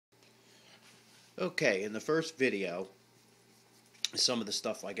Okay, in the first video, some of the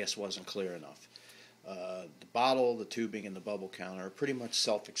stuff I guess wasn't clear enough. The bottle, the tubing, and the bubble counter are pretty much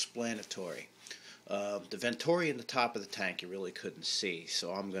self-explanatory. The ventory in the top of the tank you really couldn't see,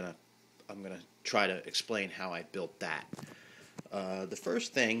 so I'm gonna try to explain how I built that. The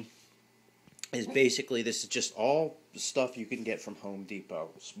first thing is basically this is just all the stuff you can get from Home Depot.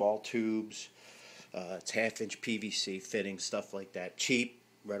 Small tubes, it's half-inch PVC fitting, stuff like that. Cheap,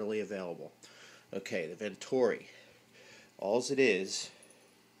 readily available. Okay, the ventory. All it is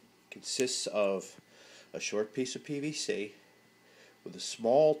consists of a short piece of PVC with a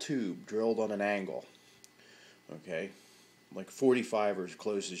small tube drilled on an angle. Okay, like 45 or as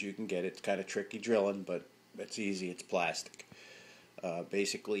close as you can get. It's kind of tricky drilling, but it's easy. It's plastic.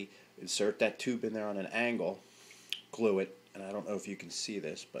 Basically, insert that tube in there on an angle, glue it, and I don't know if you can see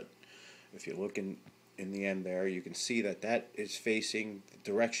this, but if you look in the end there, you can see that that is facing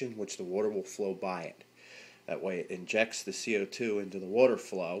the direction which the water will flow by it. That way it injects the CO2 into the water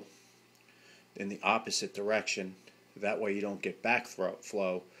flow in the opposite direction. That way you don't get back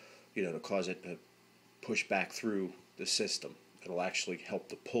flow, to cause it to push back through the system. It'll actually help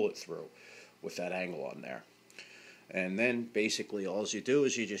to pull it through with that angle on there. And then basically all you do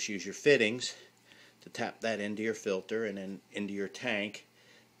is you just use your fittings to tap that into your filter and then into your tank,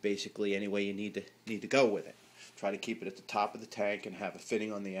 basically any way you need to go with it. Try to keep it at the top of the tank and have a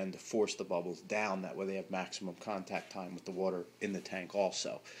fitting on the end to force the bubbles down. That way they have maximum contact time with the water in the tank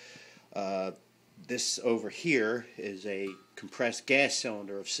also. This over here is a compressed gas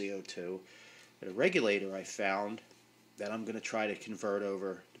cylinder of CO2. And a regulator I found that I'm going to try to convert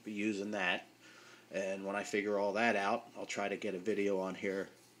over to be using that. And when I figure all that out, I'll try to get a video on here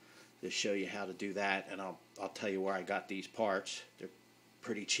to show you how to do that. And I'll tell you where I got these parts. They're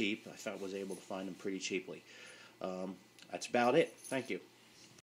pretty cheap. I was able to find them pretty cheaply. That's about it. Thank you.